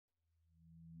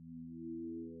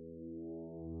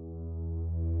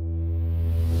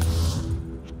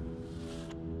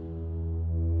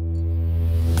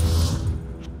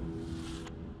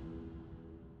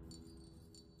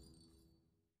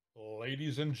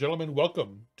Ladies and gentlemen,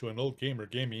 welcome to an Old Gamer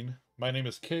Gaming. My name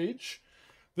is Kage.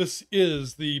 This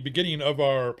is the beginning of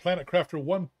our Planet Crafter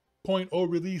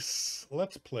 1.0 release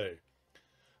Let's Play.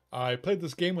 I played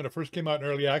this game when it first came out in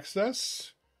early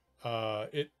access.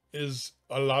 It is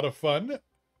a lot of fun.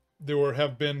 There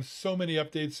have been so many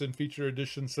updates and feature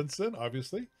additions since then,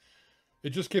 obviously.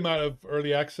 It just came out of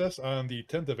early access on the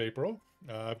 10th of April.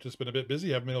 I've just been a bit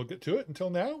busy, haven't been able to get to it until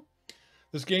now.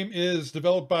 This game is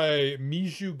developed by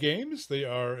Miju Games. They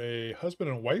are a husband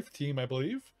and wife team, I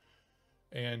believe.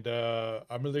 And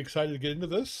I'm really excited to get into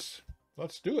this.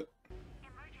 Let's do it.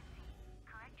 Emergency.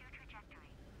 Correct your trajectory.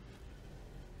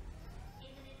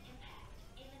 Imminent impact.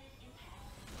 Imminent impact.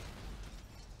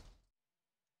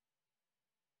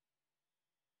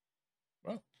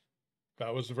 Well,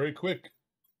 that was very quick.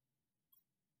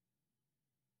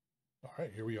 All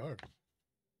right, here we are.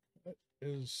 That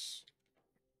is...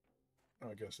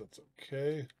 I guess that's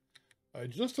okay. I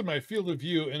adjusted my field of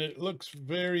view and it looks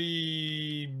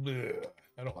very... bleh.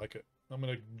 I don't like it. I'm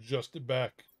going to adjust it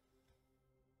back.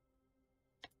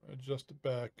 Adjust it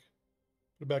back.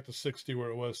 Put it back to 60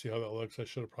 where it was. See how that looks. I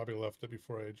should have probably left it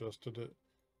before I adjusted it.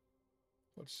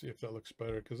 Let's see if that looks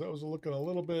better because that was looking a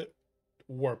little bit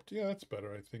warped. Yeah, that's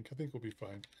better, I think. I think we'll be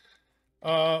fine.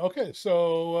 Okay,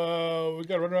 so we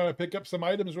got to run around and pick up some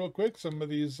items real quick. Some of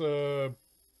these...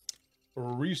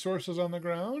 resources on the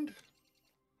ground.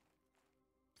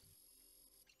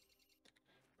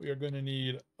 We are going to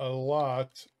need a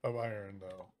lot of iron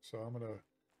though. So I'm going to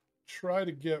try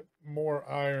to get more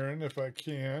iron if I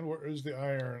can. Where is the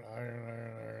iron?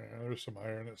 Iron. There's some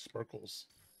iron. It sparkles.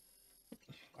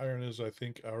 Iron is, I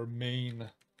think, our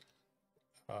main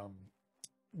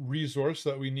resource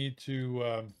that we need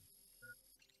to...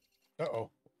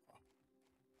 Uh-oh.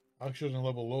 Oxygen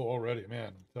level low already,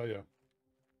 man. I tell you.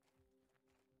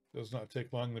 Does not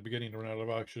take long in the beginning to run out of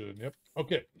oxygen. Yep.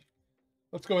 Okay.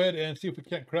 Let's go ahead and see if we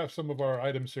can't craft some of our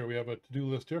items here. We have a to-do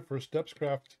list here. First steps,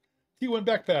 craft T1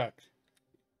 backpack.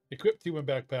 Equip T1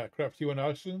 backpack. Craft T1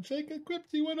 oxygen shake. Equip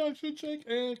T1 oxygen shake.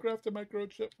 And craft a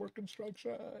microchip for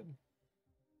construction.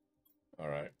 All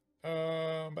right.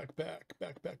 Backpack.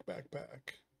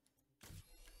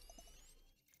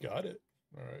 Got it.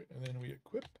 All right. And then we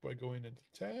equip by going into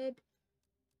tab.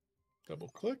 Double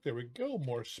click. There we go.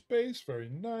 More space. Very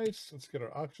nice. Let's get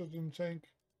our oxygen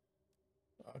tank.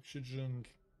 Oxygen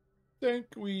tank.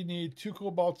 We need 2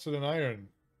 cobalts and an iron.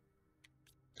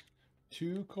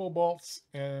 2 cobalts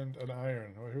and an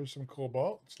iron. Oh, here's some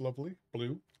cobalt. It's lovely.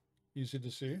 Blue. Easy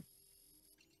to see.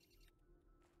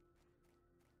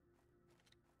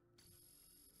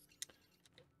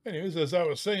 Anyways, as I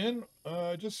was saying,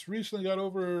 just recently got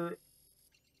over...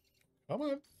 Come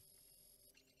on.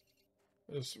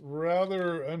 This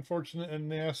rather unfortunate and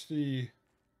nasty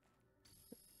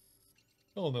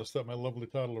illness that my lovely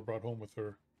toddler brought home with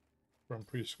her from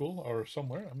preschool or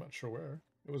somewhere. I'm not sure where.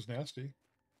 It was nasty.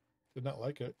 Did not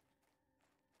like it.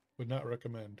 Would not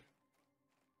recommend.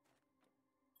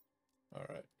 All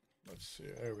right. Let's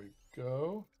see. There we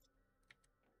go.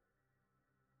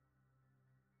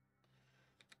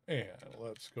 And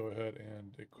let's go ahead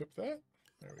and equip that.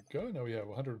 There we go. Now we have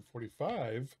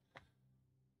 145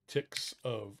 ticks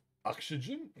of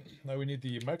oxygen. Now we need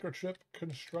the microchip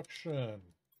construction.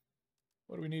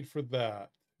 What do we need for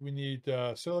that? We need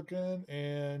silicon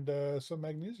and some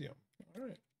magnesium. All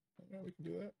right. Yeah, we can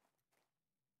do that.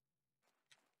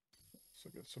 So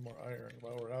get some more iron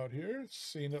while we're out here.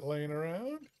 Seeing it laying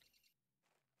around.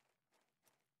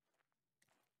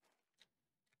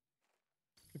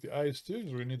 Get the ice too,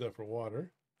 because we need that for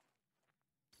water.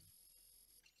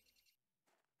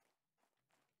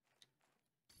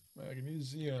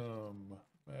 Magnesium.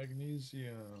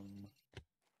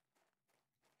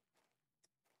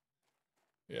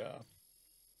 Yeah.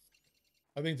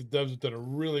 I think the devs have done a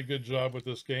really good job with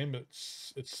this game.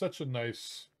 It's such a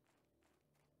nice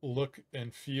look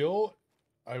and feel.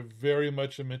 I very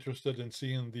much am interested in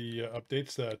seeing the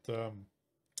updates that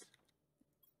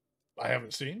I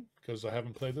haven't seen because I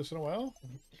haven't played this in a while.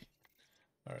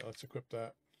 All right, let's equip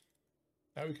that.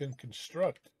 Now we can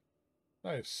construct.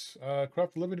 Nice.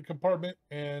 Craft a living compartment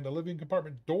and a living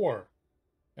compartment door.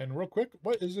 And real quick,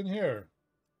 what is in here?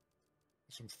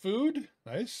 Some food.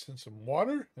 Nice. And some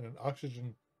water and an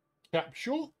oxygen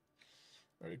capsule.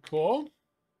 Very cool.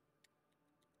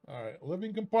 All right.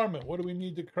 Living compartment. What do we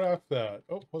need to craft that?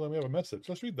 Oh, hold on. We have a message.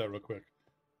 Let's read that real quick.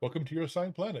 Welcome to your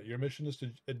assigned planet. Your mission is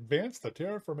to advance the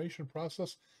terraformation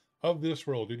process of this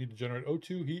world. You need to generate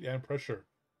O2, heat, and pressure.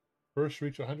 First,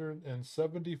 reach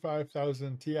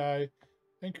 175,000 Ti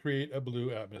and create a blue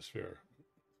atmosphere.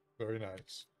 Very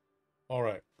nice. All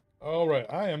right.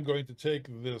 I am going to take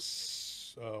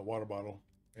this water bottle.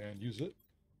 and use it.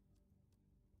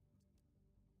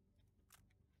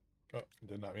 Oh,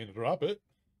 did not mean to drop it.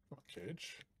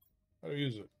 Kage. How do I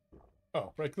use it?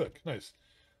 Oh, right click. Nice.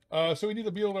 So we need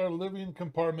to build our living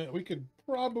compartment. We could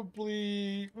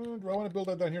probably... do I want to build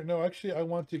that down here? No, actually, I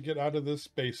want to get out of this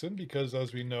basin because,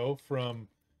 as we know from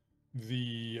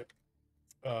the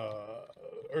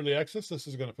early access, this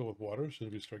is going to fill with water. So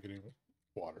we start getting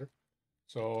water.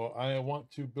 So I want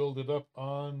to build it up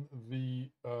on the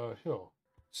hill.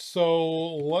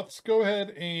 So let's go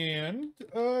ahead and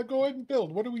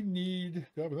build. What do we need?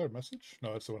 Do I have another message?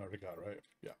 No, that's the one I already got, right?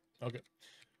 Yeah. Okay.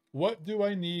 What do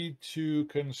I need to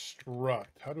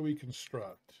construct? How do we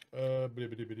construct? I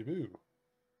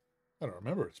don't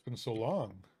remember. It's been so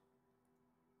long.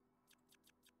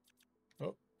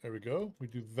 Oh, there we go. We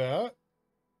do that.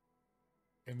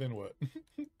 And then what?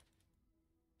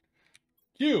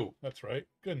 Q. That's right.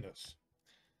 Goodness.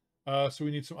 So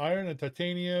we need some iron and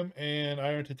titanium, and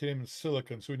iron, titanium, and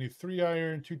silicon. So we need 3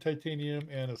 iron, 2 titanium,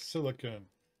 and a silicon.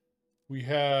 We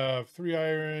have 3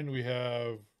 iron, we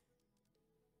have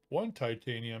 1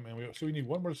 titanium, and so we need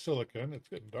 1 more silicon. It's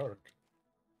getting dark.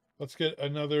 Let's get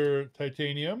another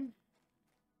titanium.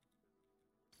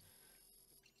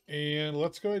 And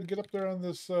let's go ahead and get up there on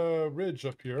this ridge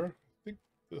up here. I think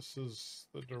this is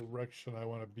the direction I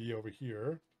want to be over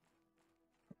here.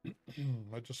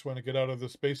 I just want to get out of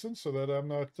this basin so that I'm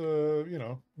not, you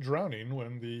know, drowning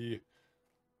when the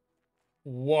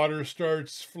water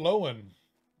starts flowing.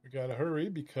 We got to hurry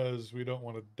because we don't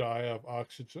want to die of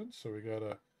oxygen. So we got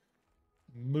to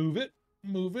move it.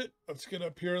 Let's get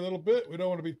up here a little bit. We don't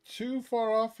want to be too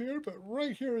far off here, but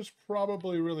right here is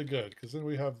probably really good because then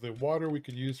we have the water we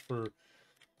can use for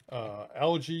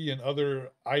algae and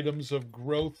other items of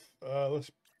growth.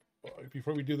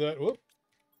 Before we do that,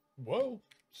 whoa,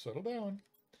 settle down.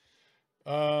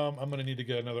 I'm going to need to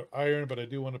get another iron, but I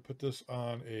do want to put this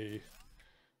on a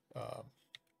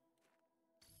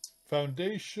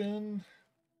foundation.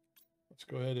 Let's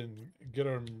go ahead and get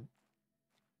our...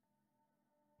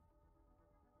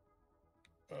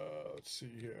 let's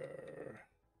see here.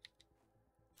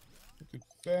 Do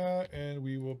that, and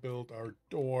we will build our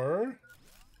door.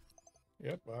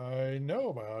 Yep, I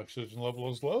know my oxygen level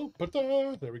is low, but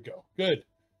there we go. Good.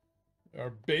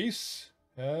 Our base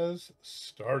has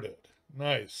started.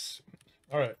 Nice.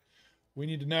 All right. We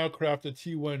need to now craft a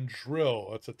T1 drill.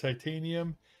 That's a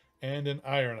titanium and an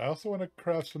iron. I also want to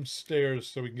craft some stairs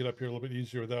so we can get up here a little bit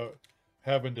easier without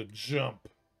having to jump.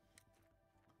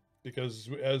 Because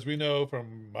as we know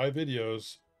from my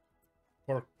videos,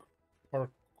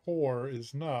 parkour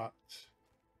is not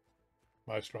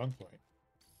my strong point.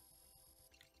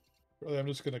 Really, I'm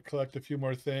just going to collect a few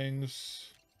more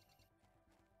things.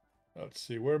 Let's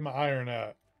see, where's my iron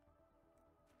at?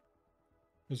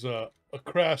 There's a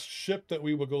crashed ship that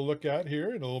we will go look at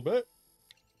here in a little bit.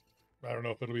 I don't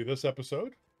know if it'll be this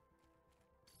episode.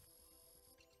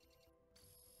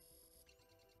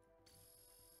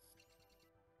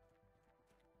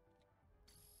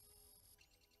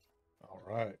 All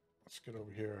right, let's get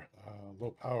over here.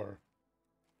 Low power.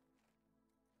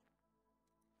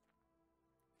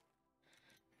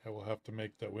 Yeah, we'll have to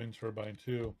make that wind turbine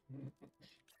too.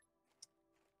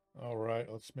 All right,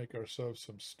 let's make ourselves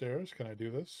some stairs. Can I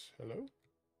do this? Hello?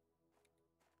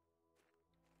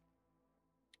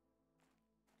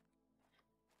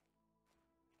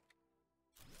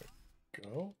 There we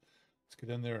go. Let's get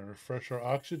in there and refresh our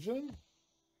oxygen.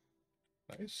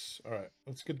 Nice. All right,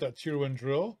 let's get that tier 1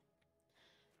 drill.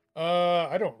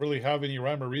 I don't really have any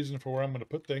rhyme or reason for where I'm going to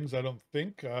put things, I don't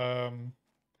think.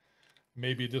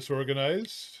 Maybe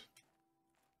disorganized.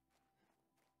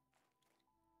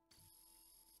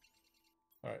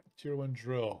 All right, tier 1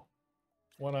 drill.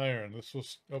 1 iron. This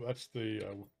was... oh, that's the...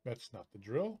 that's not the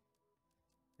drill.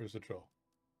 Where's the drill?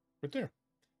 Right there.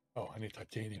 Oh, I need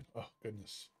titanium. Oh,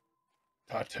 goodness.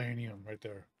 Titanium right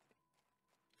there.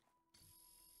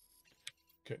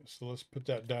 Okay, so let's put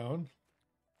that down.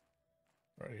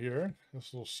 Right here.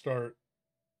 This will start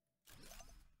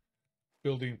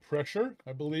building pressure,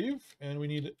 I believe. And we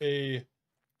need a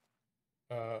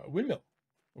windmill.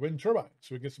 A wind turbine.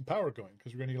 So we get some power going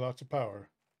because we're going to need lots of power.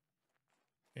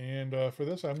 And for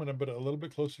this, I'm going to put it a little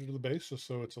bit closer to the base just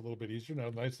so it's a little bit easier. Now,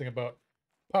 the nice thing about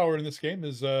power in this game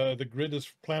is the grid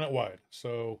is planet-wide.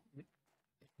 So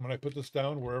when I put this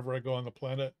down, wherever I go on the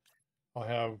planet, I'll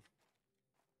have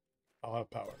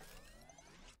power.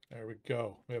 There we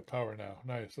go. We have power now.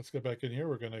 Nice. Let's get back in here.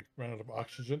 We're going to run out of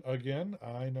oxygen again.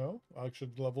 I know.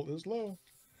 Oxygen level is low.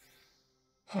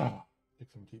 Take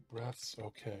some deep breaths.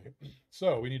 Okay.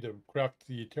 So we need to craft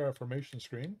the terraformation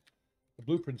screen, the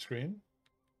blueprint screen,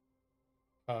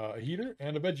 a heater,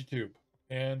 and a veggie tube,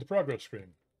 and the progress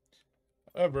screen.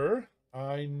 However,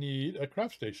 I need a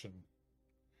craft station.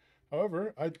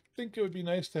 However, I think it would be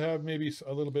nice to have maybe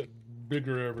a little bit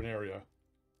bigger of an area.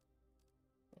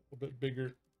 A little bit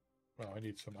bigger. Well, I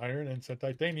need some iron and some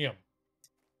titanium.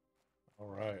 All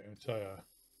right, I tell you,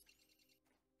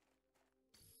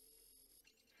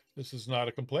 this is not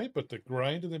a complaint, but the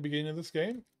grind in the beginning of this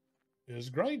game is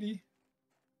grindy.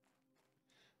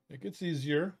 It gets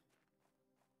easier,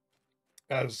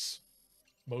 as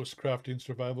most crafting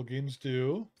survival games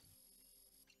do,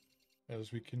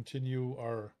 as we continue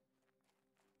our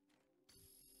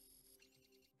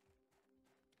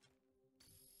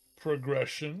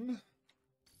progression.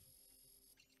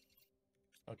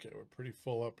 Okay, we're pretty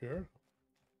full up here.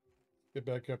 Get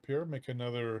back up here, make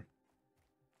another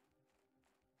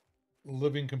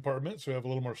living compartment so we have a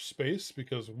little more space,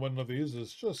 because one of these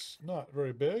is just not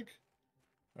very big.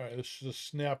 All right, let's just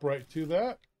snap right to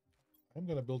that. I'm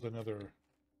going to build another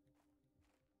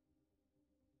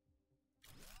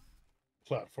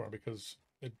platform because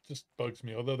it just bugs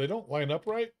me. Although they don't line up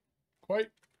quite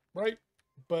right,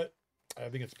 but I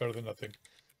think it's better than nothing.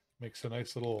 Makes a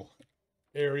nice little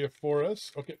area for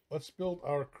us. Okay, let's build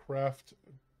our craft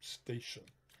station.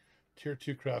 Tier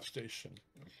 2 craft station.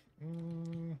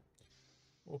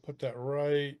 We'll put that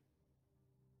right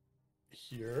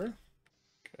here.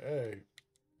 Okay.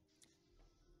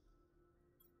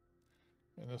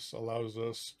 And this allows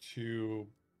us to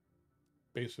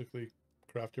basically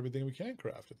craft everything we can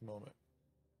craft at the moment.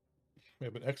 We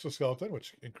have an exoskeleton,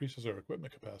 which increases our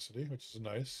equipment capacity, which is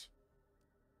nice.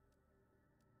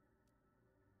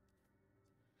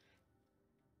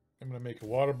 I'm going to make a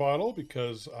water bottle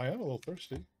because I am a little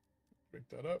thirsty. Drink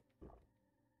that up.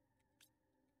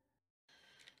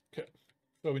 Okay,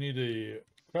 so we need a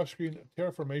craft screen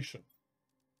terraformation.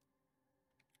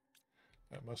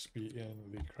 That must be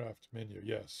in the craft menu.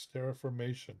 Yes,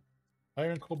 terraformation.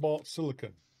 Iron, cobalt,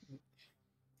 silicon.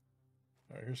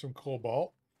 All right, here's some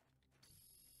cobalt.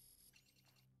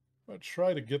 I'm going to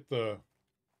try to get the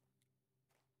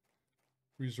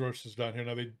resources down here.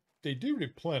 Now, they do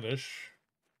replenish.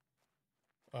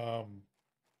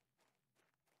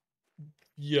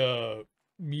 Yeah,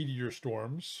 meteor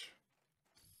storms.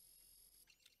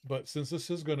 But since this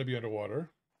is going to be underwater,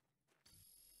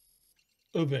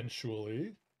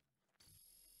 eventually,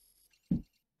 I'm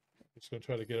just going to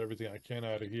try to get everything I can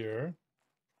out of here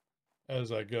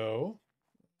as I go.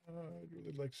 I'd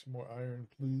really like some more iron,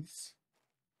 please.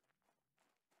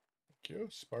 Thank you.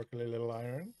 Sparkly little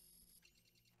iron.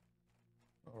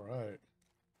 All right.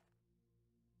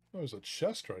 Oh, there's a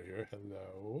chest right here.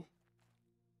 Hello.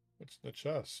 What's in the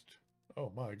chest? Oh,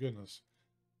 my goodness.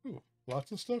 Ooh,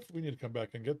 lots of stuff. We need to come back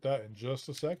and get that in just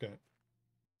a second.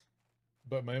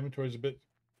 But my inventory is a bit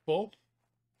full.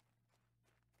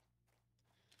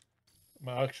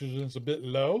 My oxygen's a bit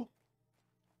low.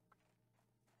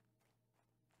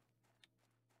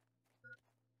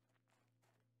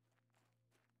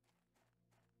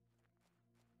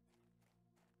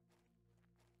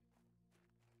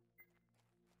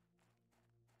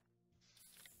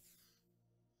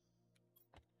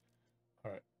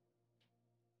 All right.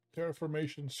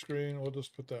 Terraformation screen. We'll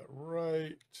just put that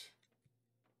right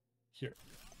here.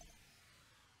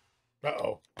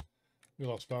 Uh-oh. We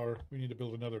lost power. We need to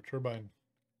build another turbine.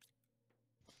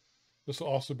 This will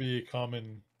also be a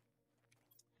common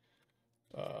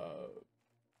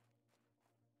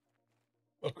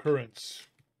occurrence,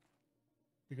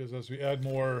 because as we add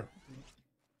more,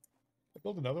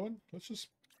 build another one. Let's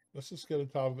just get on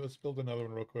top of it. Let's build another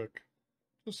one real quick,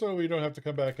 just so we don't have to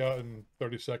come back out in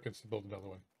 30 seconds to build another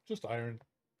one. Just iron.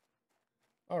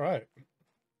 All right,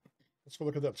 let's go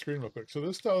look at that screen real quick. So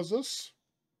this tells us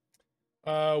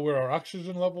where our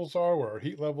oxygen levels are, where our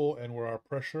heat level, and where our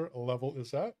pressure level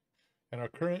is at, and our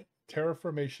current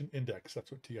terraformation index.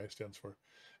 That's what TI stands for.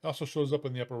 It also shows up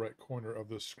in the upper right corner of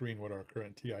the screen what our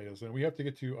current TI is. And we have to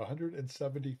get to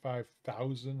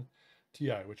 175,000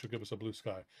 TI, which will give us a blue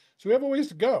sky. So we have a ways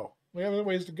to go.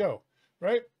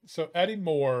 Right? So adding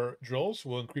more drills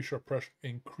will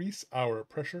increase our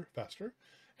pressure faster.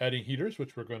 Adding heaters,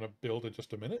 which we're going to build in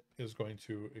just a minute, is going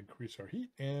to increase our heat.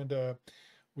 And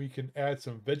we can add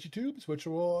some veggie tubes, which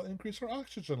will increase our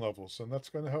oxygen levels. And that's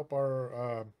going to help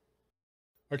our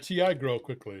TI grow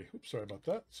quickly. Oops, sorry about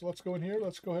that. So let's go in here.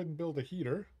 Let's go ahead and build a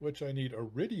heater, which I need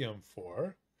iridium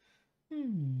for. I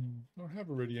don't have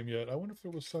iridium yet. I wonder if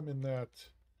there was some in that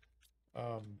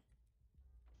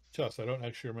chest. I don't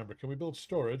actually remember. Can we build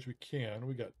storage? We can.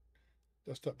 We got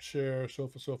desktop chair,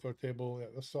 sofa, table. Yeah,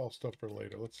 that's all stuff for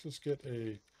later. Let's just get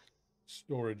a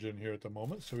storage in here at the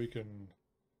moment so we can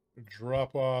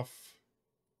drop off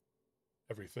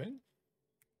everything.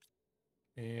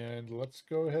 And let's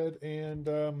go ahead and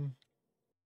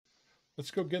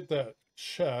let's go get that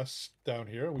chest down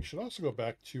here. We should also go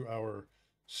back to our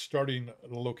starting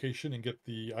location and get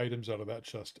the items out of that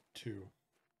chest too.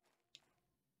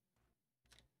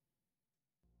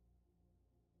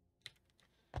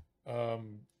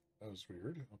 That was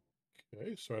weird.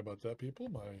 Okay, sorry about that, people.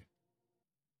 My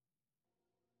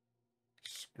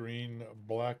screen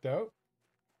blacked out.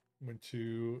 Went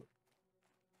to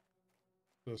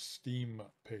the Steam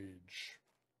page.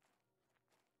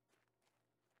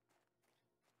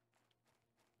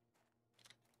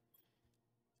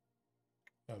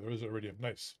 Oh, there is already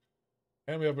nice.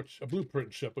 And we have a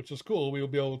blueprint ship, which is cool. We will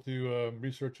be able to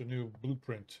research a new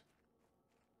blueprint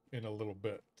in a little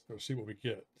bit, or see what we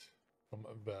get from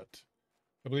that.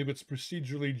 I believe it's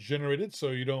procedurally generated, so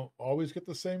you don't always get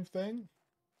the same thing.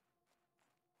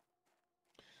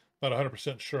 Not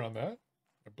 100% sure on that.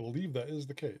 I believe that is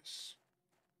the case.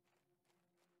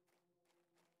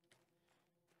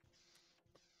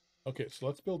 Okay, so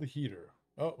let's build a heater.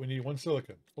 Oh, we need one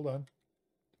silicon. Hold on.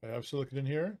 Do I have silicon in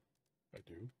here? I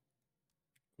do.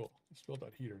 Cool. Let's build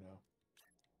that heater now.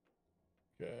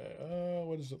 Okay,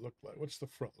 what does it look like? What's the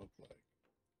front look like?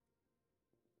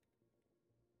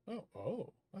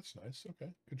 Oh, that's nice.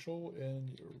 Okay. Control and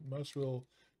your mouse wheel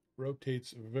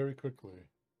rotates very quickly.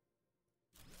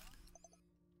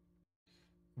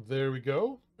 There we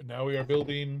go. Now we are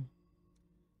building.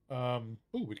 Oh,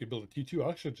 we could build a T2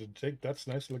 oxygen tank. That's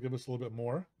nice. It'll give us a little bit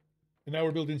more. And now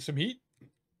we're building some heat.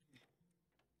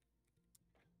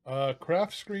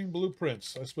 Craft screen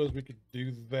blueprints. I suppose we could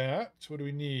do that. What do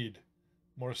we need?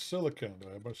 More silicon. Do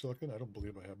I have more silicon? I don't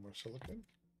believe I have more silicon.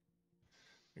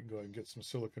 We can go ahead and get some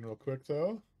silicon real quick,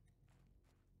 though.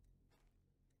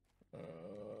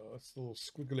 That's the little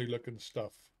squiggly looking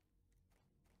stuff.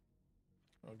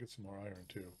 I'll get some more iron,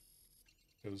 too.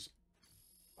 Because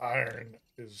iron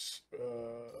is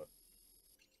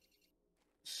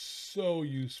so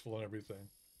useful in everything.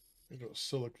 There's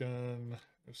silicon.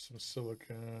 There's some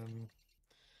silicon.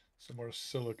 Some more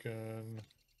silicon.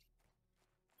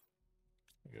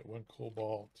 I get one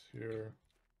cobalt here.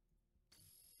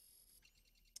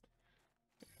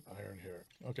 And iron here.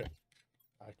 Okay.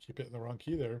 I keep hitting the wrong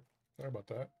key there. Sorry about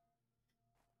that.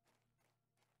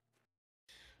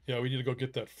 Yeah, we need to go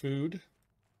get that food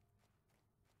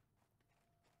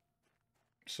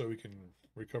so we can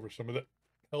recover some of that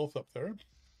health up there.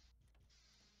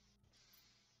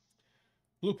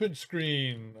 Blueprint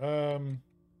screen. Here,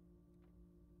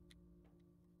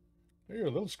 a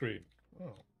little screen.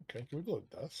 Oh, okay. Can we build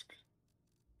a desk?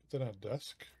 Put that on a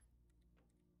desk.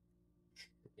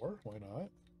 Sure, why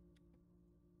not?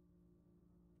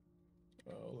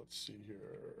 Let's see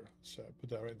here. So put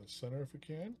that right in the center if we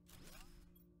can.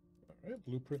 All right,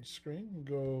 blueprint screen.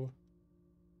 Go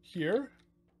here.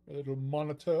 A little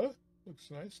monitor. Looks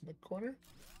nice in the corner.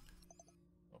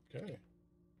 Okay.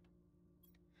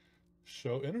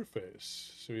 Show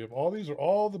interface. So we have all these are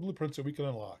all the blueprints that we can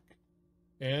unlock.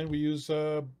 And we use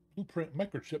blueprint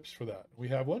microchips for that. We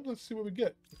have one. Let's see what we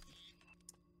get.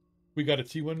 We got a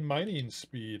T1 mining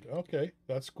speed. Okay,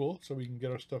 that's cool. So we can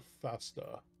get our stuff faster.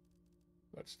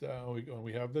 That's down.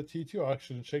 We have the T2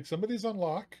 oxygen shake. Some of these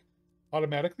unlock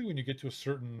automatically when you get to a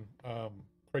certain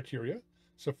criteria.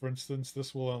 So for instance,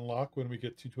 this will unlock when we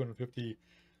get to 250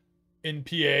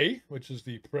 NPA, which is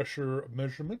the pressure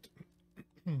measurement.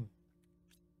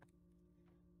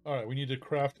 All right, we need to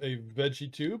craft a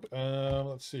veggie tube.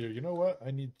 Let's see here. You know what?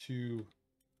 I need to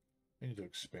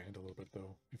expand a little bit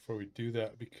though before we do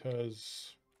that,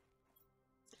 because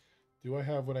do I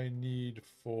have what I need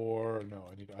for? No,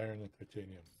 I need iron and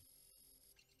titanium.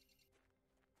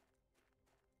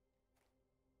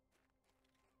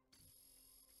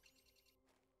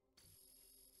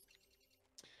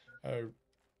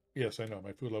 Yes, I know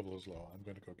my food level is low. I'm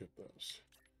going to go get those.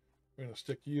 We're going to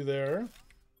stick you there.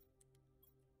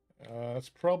 That's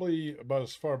probably about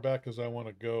as far back as I want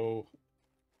to go.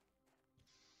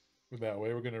 That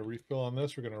way, we're going to refill on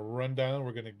this. We're going to run down.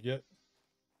 We're going to get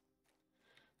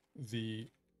the.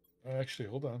 Actually,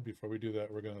 hold on. Before we do that,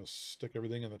 we're going to stick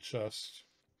everything in the chest.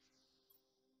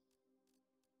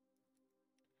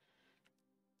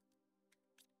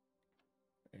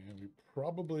 And we're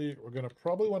going to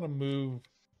probably want to move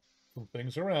some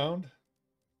things around.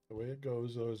 The way it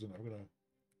goes, though, is I'm going to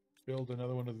build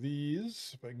another one of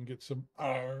these. If I can get some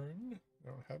iron. I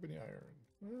don't have any iron.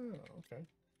 Oh, okay.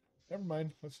 Never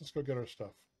mind. Let's just go get our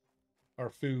stuff. Our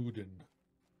food and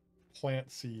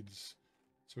plant seeds.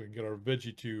 So we can get our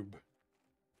veggie tube.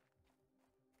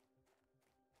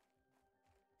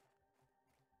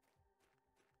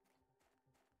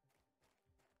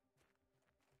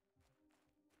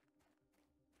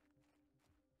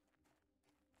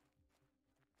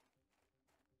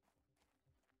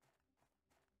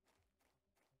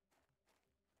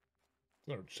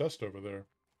 There's a chest over there.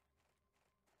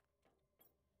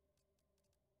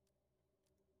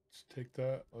 Let's take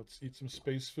that. Let's eat some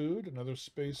space food. Another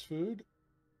space food.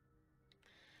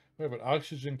 We have an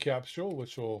oxygen capsule,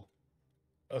 which will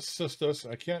assist us.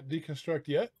 I can't deconstruct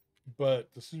yet, but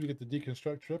as soon as we get the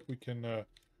deconstruct trip, we can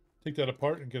take that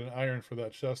apart and get an iron for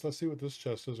that chest. Let's see what this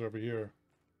chest is over here.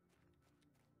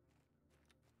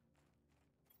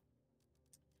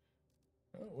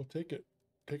 Oh, we'll take it.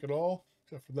 Take it all,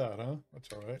 except for that, huh? That's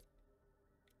all right.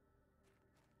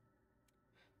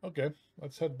 Okay,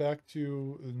 let's head back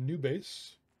to the new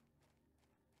base.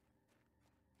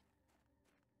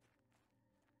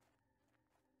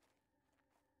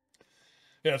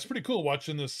 Yeah, it's pretty cool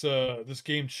watching this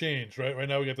game change, right? Right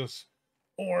now we got this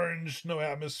orange, no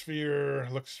atmosphere,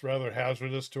 looks rather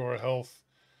hazardous to our health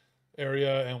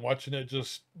area, and watching it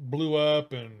just blew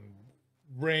up and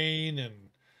rain, and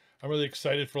I'm really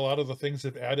excited for a lot of the things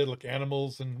they've added, like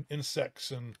animals and insects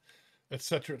and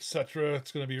etc. etc.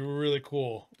 It's going to be really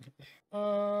cool.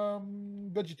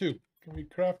 Veggie tube. Can we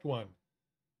craft one?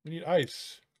 We need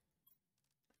ice.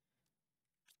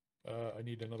 I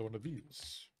need another one of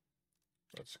these.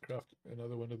 Let's craft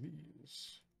another one of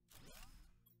these.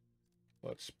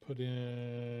 Let's put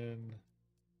in...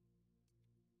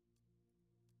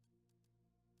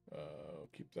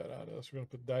 keep that out of us. We're going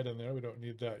to put that in there. We don't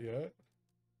need that yet.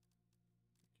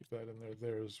 Keep that in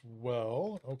there as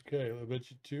well. Okay, the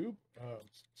veggie tube.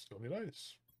 Still need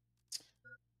ice.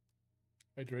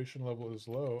 Hydration level is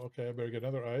low. Okay, I better get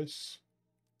another ice.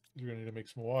 We're going to need to make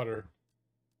some water.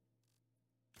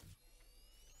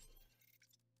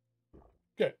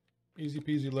 Okay, easy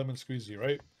peasy lemon squeezy,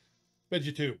 right?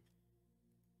 Veggie tube.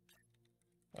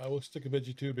 We'll stick a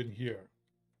veggie tube in here.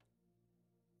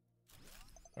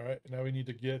 All right, now we need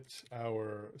to get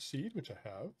our seed, which I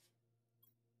have.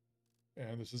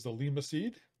 And this is the Lima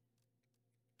seed.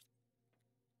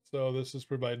 So this is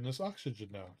providing us oxygen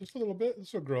now. Just a little bit.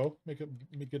 This will grow, make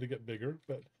it get bigger.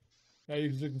 But now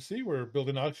as you can see, we're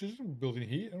building oxygen, we're building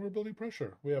heat, and we're building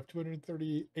pressure. We have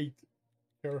 238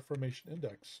 terraformation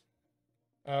index.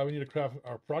 We need to craft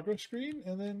our progress screen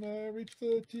and then reach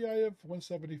the TI of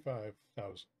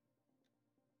 175,000.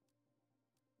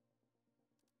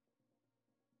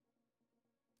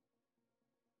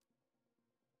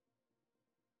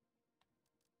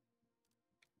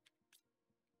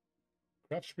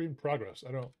 Craft screen progress.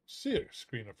 I don't see a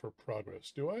screen for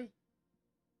progress, do I?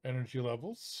 Energy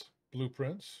levels,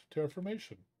 blueprints,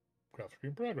 terraformation. Craft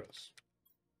screen progress.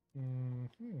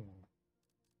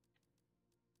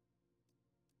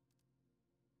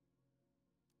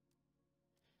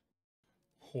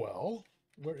 Well,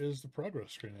 where is the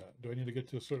progress screen at? Do I need to get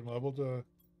to a certain level to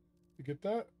get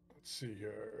that? Let's see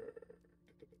here.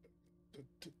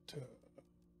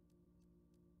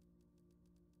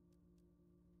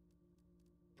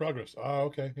 Progress. Ah,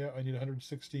 okay. Yeah, I need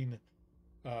 116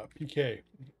 PK.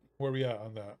 Where are we at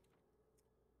on that?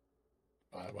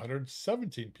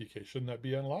 117 PK. Shouldn't that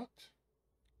be unlocked?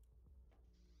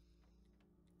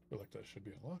 I feel like that should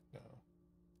be unlocked now.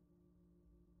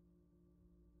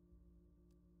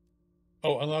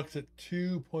 Oh, unlocked at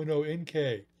 2.0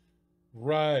 NK.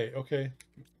 Right, okay.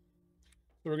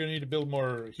 So we're going to need to build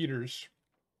more heaters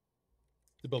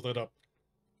to build that up.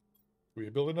 Do we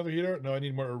build another heater? No, I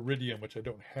need more iridium, which I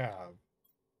don't have.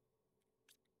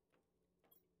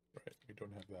 Right, we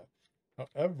don't have that.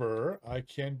 However, I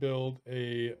can build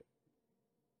a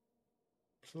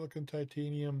silicon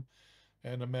titanium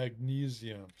and a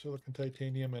magnesium. Silicon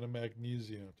titanium and a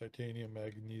magnesium. Titanium,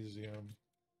 magnesium.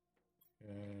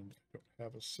 And I don't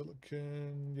have a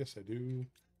silicon. Yes, I do.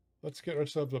 Let's get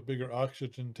ourselves a bigger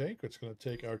oxygen tank. It's going to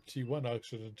take our T1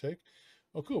 oxygen tank.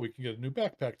 Oh, cool. We can get a new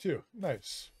backpack too.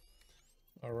 Nice.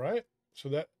 All right. So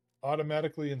that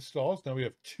automatically installs. Now we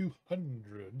have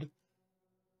 200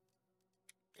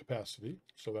 capacity.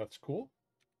 So that's cool.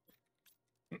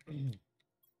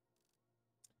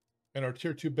 And our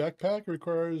tier 2 backpack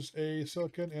requires a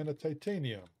silicon and a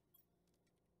titanium.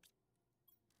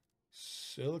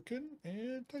 Silicon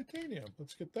and titanium.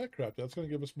 Let's get that crap. That's going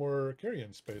to give us more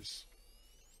carrying space.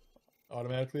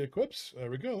 Automatically equips. There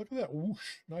we go. Look at that.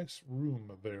 Whoosh. Nice room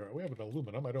there. We have an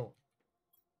aluminum. I don't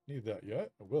need that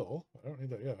yet. I will. I don't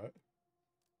need that yet.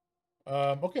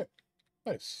 Okay.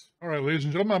 Nice. All right, ladies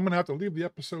and gentlemen, I'm going to have to leave the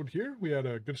episode here. We had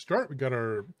a good start. We got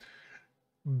our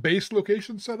base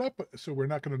location set up, so we're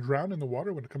not going to drown in the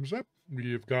water when it comes up.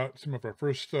 We've got some of our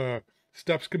first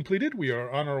steps completed. We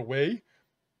are on our way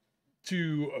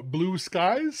to blue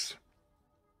skies.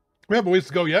 We have a ways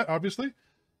to go yet, obviously.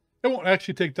 It won't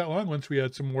actually take that long once we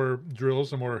add some more drills,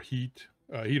 some more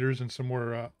heaters, and some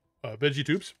more veggie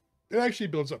tubes. It actually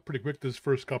builds up pretty quick this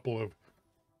first couple of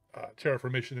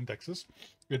terraformation indexes.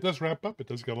 It does ramp up. It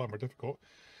does get a lot more difficult.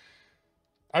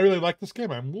 I really like this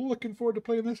game. I'm looking forward to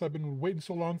playing this. I've been waiting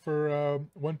so long for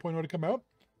 1.0 to come out.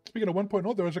 Speaking of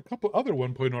 1.0, there's a couple other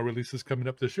 1.0 releases coming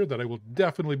up this year that I will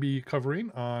definitely be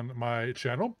covering on my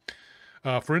channel.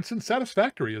 For instance,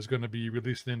 Satisfactory is going to be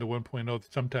releasing into 1.0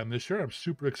 sometime this year. I'm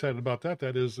super excited about that.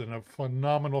 That is a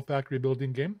phenomenal factory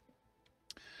building game.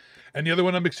 And the other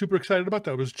one I'm super excited about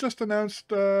that was just announced,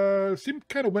 seemed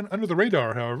kind of went under the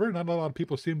radar, however. Not a lot of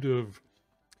people seem to have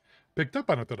picked up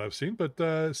on it that I've seen, but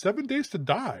 7 Days to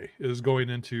Die is going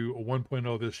into a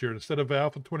 1.0 this year. Instead of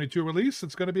Alpha 22 release,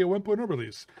 it's going to be a 1.0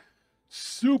 release.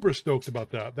 Super stoked about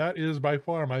that. That is by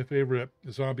far my favorite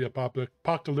zombie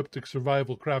apocalyptic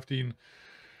survival crafting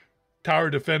tower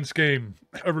defense game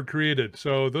ever created.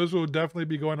 So those will definitely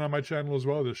be going on my channel as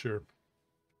well this year.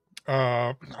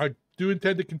 I do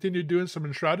intend to continue doing some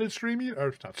Enshrouded streaming,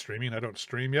 or not streaming, I don't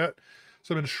stream yet.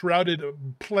 Some Enshrouded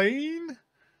playing,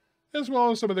 as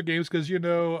well as some other games, because you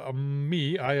know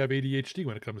me, I have ADHD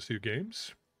when it comes to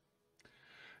games.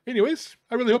 Anyways,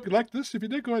 I really hope you liked this. If you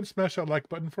did, go ahead and smash that like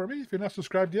button for me. If you're not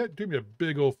subscribed yet, do me a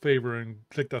big old favor and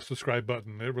click that subscribe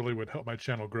button. It really would help my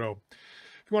channel grow.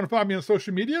 If you want to follow me on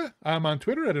social media, I'm on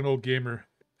Twitter at @AnOldGamer,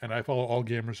 and I follow all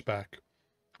gamers back.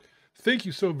 Thank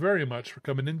you so very much for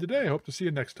coming in today. I hope to see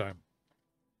you next time.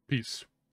 Peace.